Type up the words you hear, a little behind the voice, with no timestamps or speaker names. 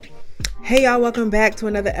Hey y'all, welcome back to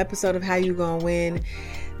another episode of How You Gonna Win.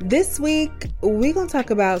 This week, we're gonna talk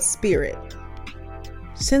about spirit.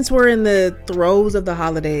 Since we're in the throes of the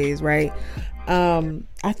holidays, right?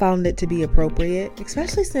 I found it to be appropriate,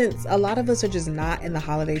 especially since a lot of us are just not in the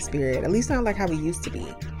holiday spirit, at least not like how we used to be.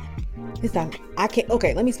 It's not,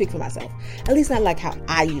 let me speak for myself. At least not like how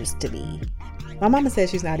I used to be. My mama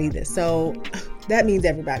says she's not either, so that means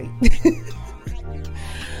everybody.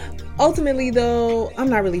 Ultimately, though, I'm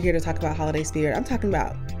not really here to talk about holiday spirit. I'm talking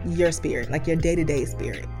about your spirit, like your day-to-day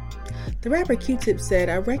spirit. The rapper Q-Tip said,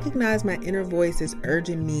 "I recognize my inner voice is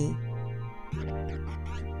urging me."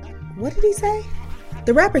 What did he say?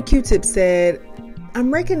 The rapper Q-Tip said,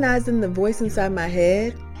 "I'm recognizing the voice inside my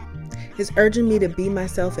head is urging me to be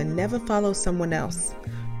myself and never follow someone else,"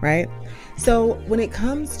 right? So when it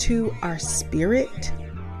comes to our spirit,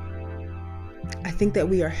 I think that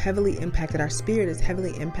we are heavily impacted. Our spirit is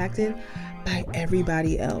heavily impacted by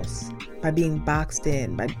everybody else, by being boxed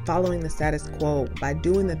in, by following the status quo, by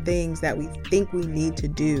doing the things that we think we need to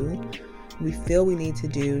do, we feel we need to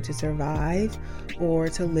do to survive or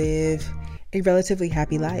to live a relatively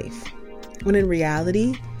happy life. When in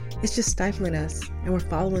reality, it's just stifling us and we're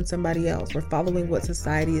following somebody else. We're following what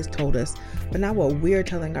society has told us, but not what we're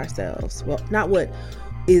telling ourselves. Well, not what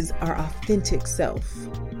is our authentic self.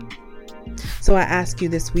 So I ask you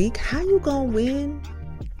this week, how you gonna win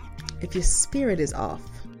if your spirit is off?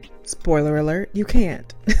 Spoiler alert, you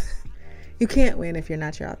can't. You can't win if you're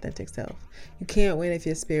not your authentic self. You can't win if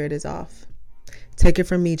your spirit is off. Take it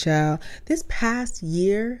from me, child. This past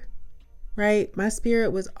year, right, my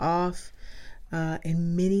spirit was off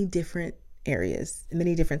in many different areas, in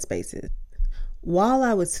many different spaces. While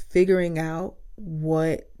I was figuring out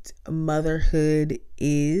what motherhood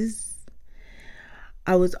is,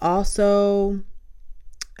 I was also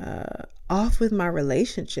off with my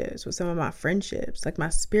relationships, with some of my friendships. Like my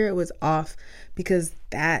spirit was off because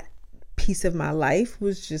that piece of my life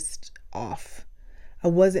was just off. I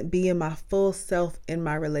wasn't being my full self in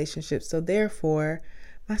my relationships. So therefore,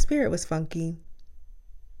 my spirit was funky.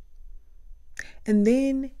 And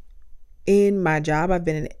then in my job,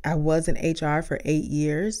 I was in HR for 8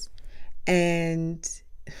 years. And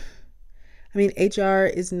I mean, HR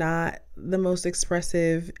is not the most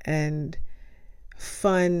expressive and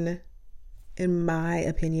fun, in my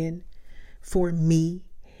opinion, for me.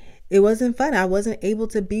 It wasn't fun. I wasn't able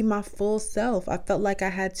to be my full self. I felt like I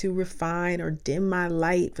had to refine or dim my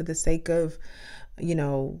light for the sake of,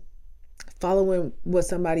 following what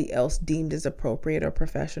somebody else deemed as appropriate or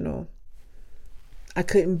professional. I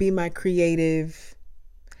couldn't be my creative.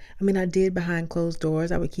 I mean, I did behind closed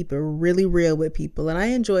doors. I would keep it really real with people and I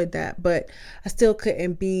enjoyed that, but I still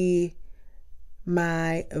couldn't be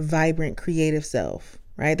my vibrant creative self,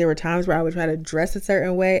 right? There were times where I would try to dress a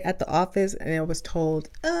certain way at the office and I was told,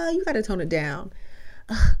 you got to tone it down.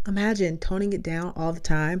 Imagine toning it down all the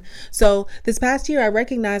time. So this past year, I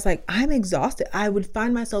recognized like I'm exhausted. I would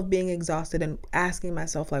find myself being exhausted and asking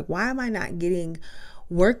myself like, why am I not getting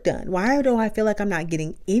work done? Why do I feel like I'm not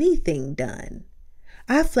getting anything done?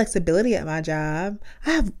 I have flexibility at my job.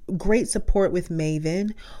 I have great support with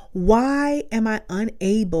Maven. Why am I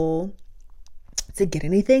unable to get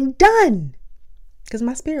anything done? Because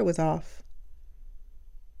my spirit was off.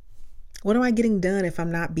 What am I getting done if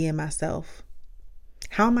I'm not being myself?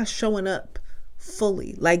 How am I showing up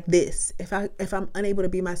fully like this if I'm unable to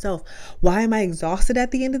be myself? Why am I exhausted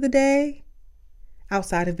at the end of the day?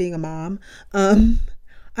 Outside of being a mom, I'm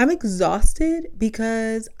exhausted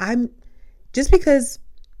because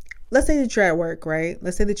let's say that you're at work, right?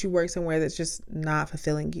 Let's say that you work somewhere that's just not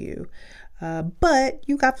fulfilling you. But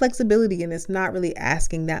you got flexibility and it's not really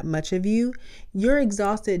asking that much of you. You're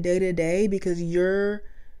exhausted day to day because you're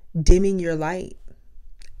dimming your light.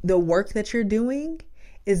 The work that you're doing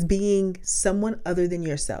is being someone other than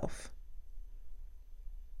yourself.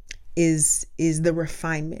 Is the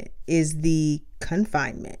refinement, is the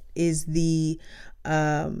confinement, is the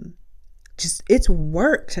it's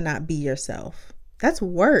work to not be yourself. That's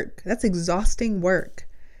work. That's exhausting work.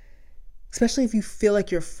 Especially if you feel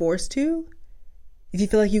like you're forced to, if you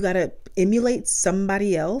feel like you got to emulate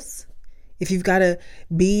somebody else, if you've got to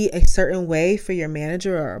be a certain way for your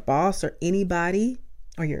manager or a boss or anybody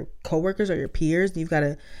or your coworkers or your peers, you've got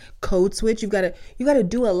to code switch. You've got to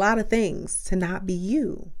do a lot of things to not be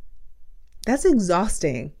you. That's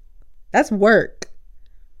exhausting. That's work.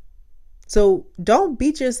 So don't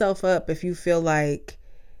beat yourself up if you feel like,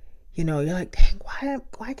 you're like, dang,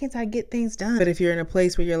 why can't I get things done? But if you're in a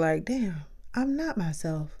place where you're like, damn, I'm not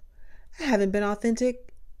myself. I haven't been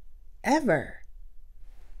authentic ever.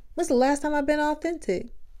 When's the last time I've been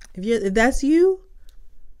authentic? If that's you,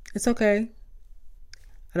 it's okay.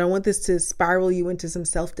 I don't want this to spiral you into some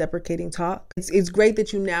self-deprecating talk. It's great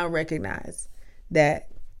that you now recognize that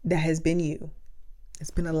that has been you.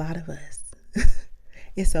 It's been a lot of us.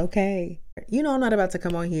 It's okay. You know, I'm not about to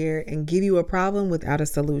come on here and give you a problem without a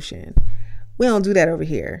solution. We don't do that over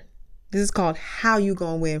here. This is called How You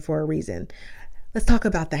Gonna Win for a reason. Let's talk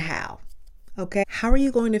about the how. Okay. How are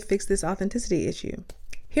you going to fix this authenticity issue?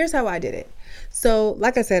 Here's how I did it. So,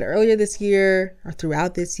 like I said, earlier this year or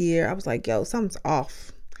throughout this year, I was like, yo, something's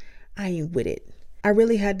off. I ain't with it. I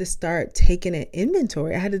really had to start taking an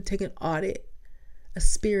inventory. I had to take an audit, a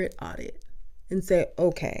spirit audit, and say,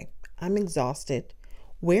 okay, I'm exhausted.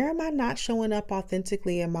 Where am I not showing up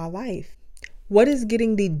authentically in my life? What is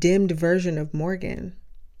getting the dimmed version of Morgan?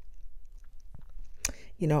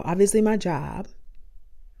 You know, obviously my job,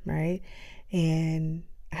 right? And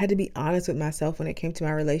I had to be honest with myself when it came to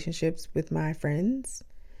my relationships with my friends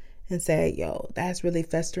and say, yo, that's really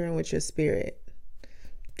festering with your spirit.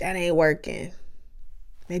 That ain't working.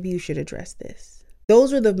 Maybe you should address this.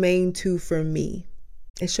 Those are the main two for me.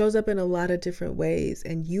 It shows up in a lot of different ways,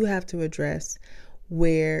 and you have to address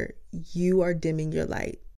where you are dimming your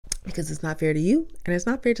light because it's not fair to you and it's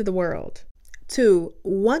not fair to the world. 2,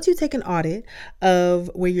 once you take an audit of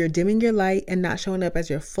where you're dimming your light and not showing up as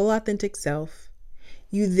your full authentic self,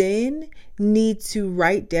 you then need to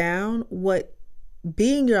write down what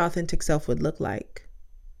being your authentic self would look like.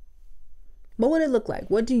 What would it look like?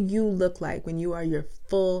 What do you look like when you are your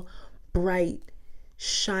full, bright,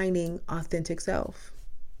 shining, authentic self?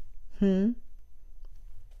 Do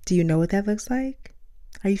you know what that looks like?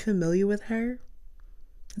 Are you familiar with her?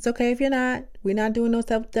 It's okay if you're not. We're not doing no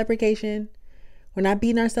self-deprecation. We're not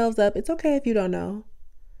beating ourselves up. It's okay if you don't know.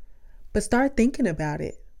 But start thinking about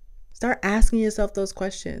it. Start asking yourself those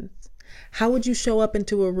questions. How would you show up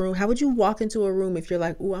into a room? How would you walk into a room if you're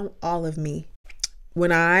like, ooh, I'm all of me?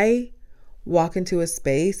 When I walk into a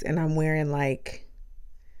space and I'm wearing like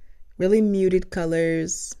really muted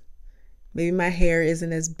colors, maybe my hair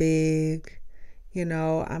isn't as big, you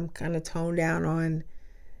know, I'm kind of toned down on,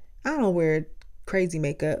 I don't wear crazy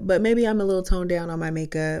makeup, but maybe I'm a little toned down on my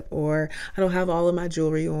makeup, or I don't have all of my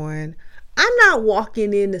jewelry on. I'm not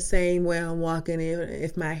walking in the same way I'm walking in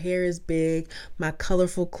if my hair is big, my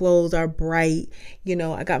colorful clothes are bright, you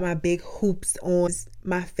know, I got my big hoops on,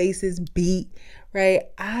 my face is beat, right?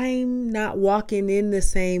 I'm not walking in the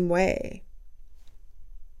same way.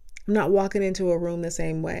 I'm not walking into a room the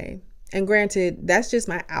same way. And granted, that's just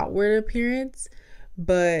my outward appearance,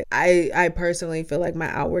 but I personally feel like my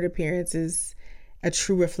outward appearance is a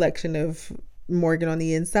true reflection of Morgan on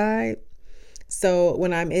the inside. So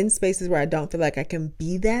when I'm in spaces where I don't feel like I can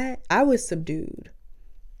be that, I was subdued.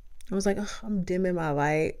 I was like, oh, I'm dimming my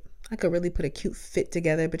light. I could really put a cute fit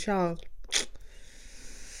together, but y'all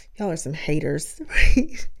are some haters,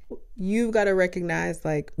 right? You've got to recognize,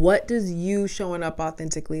 like, what does you showing up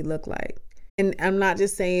authentically look like? And I'm not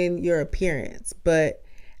just saying your appearance, but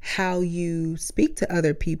how you speak to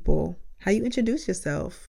other people, how you introduce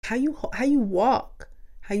yourself, how you walk,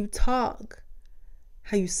 how you talk,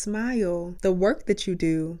 how you smile, the work that you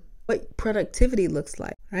do, what productivity looks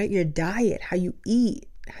like, right? Your diet, how you eat,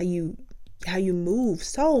 how you move.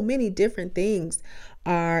 So many different things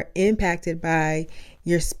are impacted by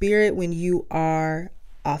your spirit when you are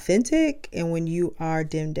authentic and when you are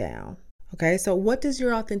dimmed down. Okay, so what does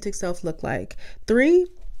your authentic self look like? 3,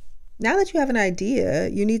 now that you have an idea,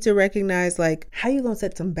 you need to recognize, like, how are you going to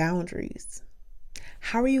set some boundaries?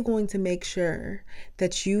 How are you going to make sure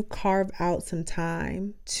that you carve out some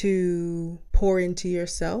time to pour into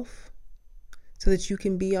yourself so that you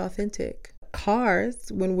can be authentic?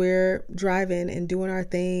 Cars, when we're driving and doing our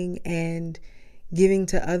thing and giving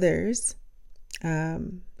to others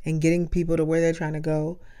and getting people to where they're trying to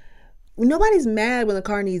go, nobody's mad when the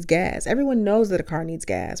car needs gas. Everyone knows that a car needs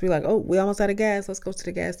gas. We're like, oh, we almost out of gas. Let's go to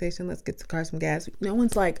the gas station. Let's get the car some gas. No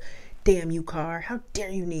one's like, damn you, car. How dare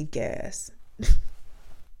you need gas?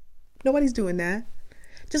 Nobody's doing that.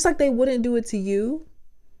 Just like they wouldn't do it to you,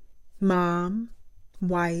 mom,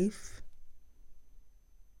 wife,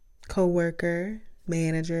 co-worker,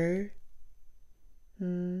 manager.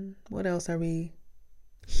 What else are we?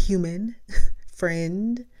 Human,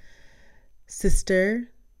 friend, sister,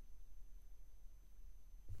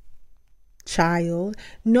 child.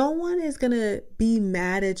 No one is going to be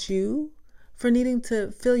mad at you for needing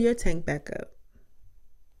to fill your tank back up.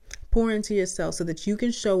 Pour into yourself so that you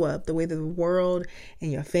can show up the way that the world and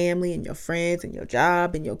your family and your friends and your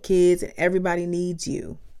job and your kids and everybody needs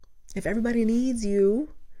you. If everybody needs you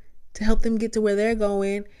to help them get to where they're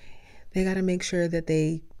going, they got to make sure that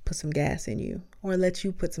they put some gas in you or let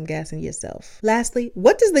you put some gas in yourself. Lastly,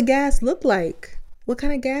 what does the gas look like? What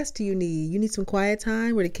kind of gas do you need? You need some quiet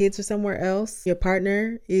time where the kids are somewhere else, your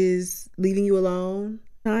partner is leaving you alone,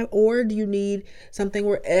 or do you need something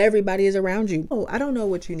where everybody is around you? Oh, I don't know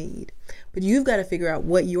what you need, but you've got to figure out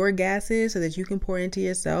what your gas is so that you can pour into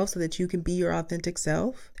yourself, so that you can be your authentic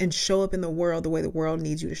self and show up in the world the way the world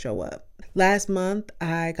needs you to show up. Last month,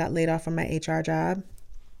 I got laid off from my HR job.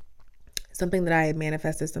 Something that I had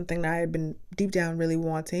manifested, something that I had been deep down really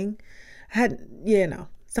wanting.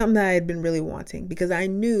 Something that I had been really wanting, because I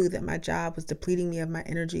knew that my job was depleting me of my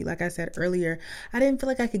energy. Like I said earlier, I didn't feel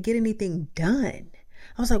like I could get anything done.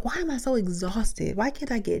 I was like, why am I so exhausted? Why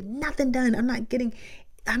can't I get nothing done? I'm not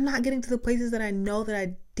getting to the places that I know that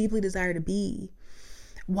I deeply desire to be.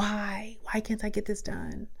 Why can't I get this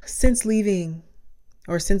done? Since leaving,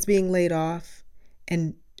 or since being laid off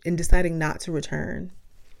and deciding not to return,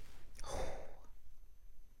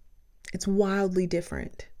 it's wildly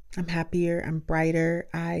different. I'm happier, I'm brighter.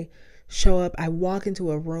 I show up, I walk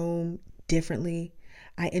into a room differently.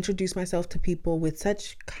 I introduce myself to people with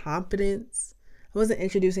such confidence. I wasn't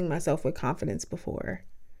introducing myself with confidence before.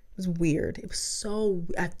 It was weird.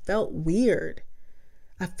 I felt weird.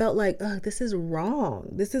 I felt like, this is wrong.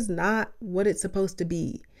 This is not what it's supposed to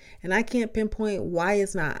be. And I can't pinpoint why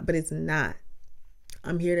it's not, but it's not.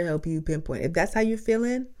 I'm here to help you pinpoint. If that's how you're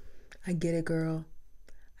feeling, I get it, girl.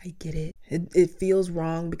 I get it. It feels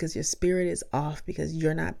wrong because your spirit is off, because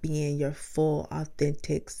you're not being your full,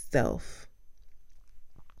 authentic self.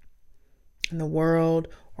 And the world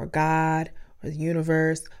or God or the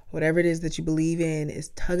universe, whatever it is that you believe in, is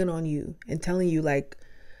tugging on you and telling you, like,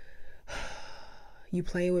 you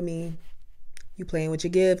playing with me. You playing with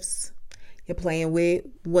your gifts. You're playing with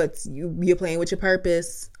you're playing with your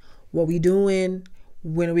purpose. What we doing?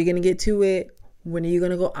 When are we going to get to it? When are you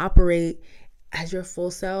going to go operate as your full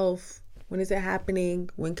self? When is it happening?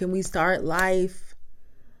 When can we start life?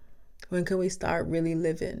 When can we start really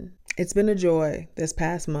living? It's been a joy this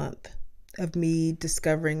past month of me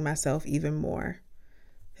discovering myself even more,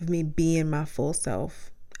 of me being my full self.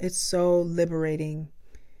 It's so liberating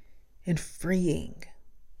and freeing.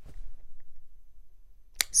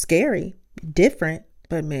 Scary, different,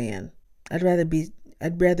 but man, I'd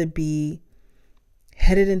rather be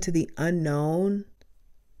headed into the unknown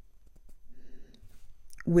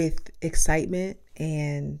with excitement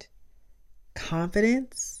and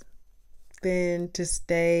confidence than to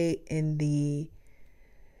stay in the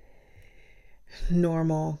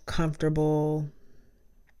normal, comfortable,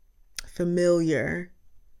 familiar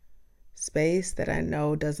space that I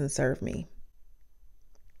know doesn't serve me.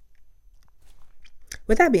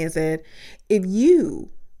 With that being said, if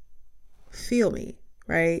you feel me,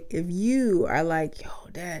 right? If you are like,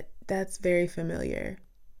 that's very familiar,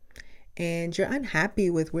 and you're unhappy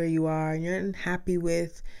with where you are, and you're unhappy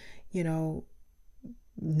with,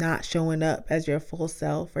 not showing up as your full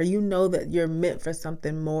self, or you know that you're meant for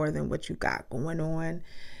something more than what you got going on,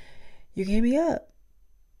 you can hit me up.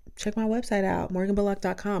 Check my website out,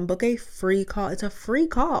 morganbullock.com. Book a free call. It's a free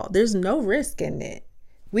call. There's no risk in it.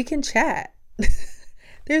 We can chat.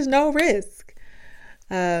 There's no risk.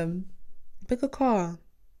 Book a call.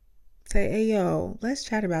 Say, hey, yo, let's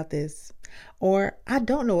chat about this. Or I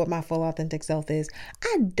don't know what my full authentic self is.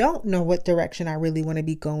 I don't know what direction I really want to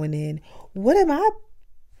be going in. What have I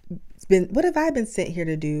been sent here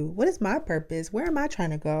to do? What is my purpose? Where am I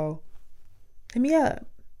trying to go? Hit me up.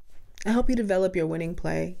 I help you develop your winning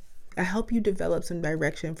play. I help you develop some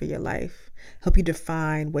direction for your life. Help you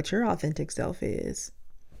define what your authentic self is,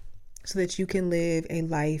 so that you can live a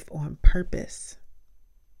life on purpose.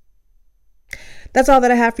 That's all that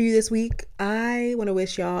I have for you this week. I want to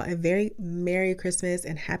wish y'all a very Merry Christmas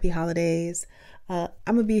and Happy Holidays. I'm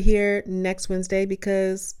going to be here next Wednesday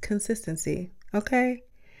because consistency, okay?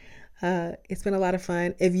 It's been a lot of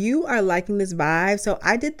fun. If you are liking this vibe, so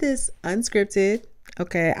I did this unscripted,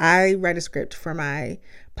 okay? I write a script for my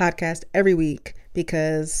podcast every week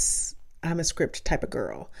because I'm a script type of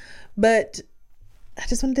girl. But I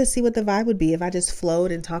just wanted to see what the vibe would be if I just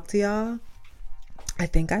flowed and talked to y'all. I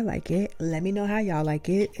think I like it. Let me know how y'all like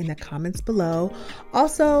it in the comments below.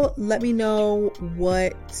 Also, let me know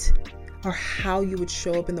what or how you would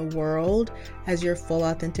show up in the world as your full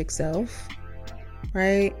authentic self,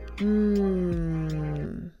 right?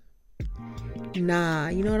 Nah,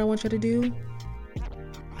 you know what I want y'all to do?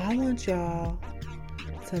 I want y'all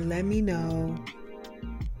to let me know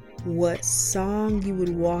what song you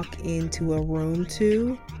would walk into a room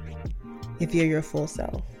to if you're your full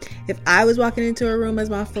self. If I was walking into a room as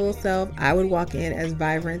my full self, I would walk in as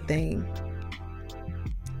Vibrant Thing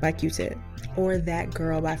by Q-Tip, or That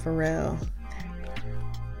Girl by Pharrell.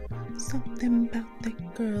 Something about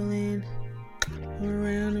that girl in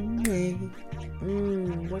around the way.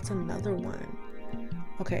 What's another one?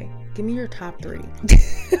 Okay, give me your top 3.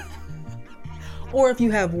 Or if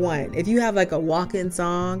you have one, if you have like a walk-in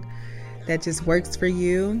song that just works for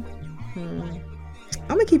you, I'm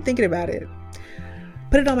gonna keep thinking about it.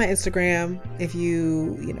 Put it on my Instagram. If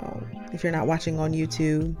if you're not watching on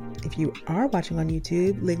YouTube, if you are watching on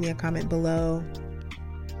YouTube, leave me a comment below.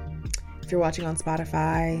 If you're watching on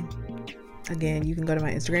Spotify, again, you can go to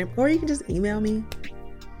my Instagram, or you can just email me.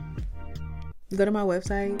 Go to my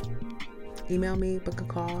website, email me, book a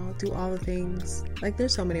call, do all the things. Like,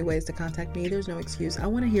 there's so many ways to contact me. There's no excuse. I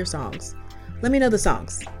want to hear songs. Let me know the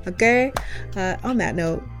songs, okay? On that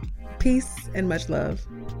note, peace and much love.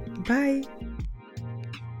 Bye.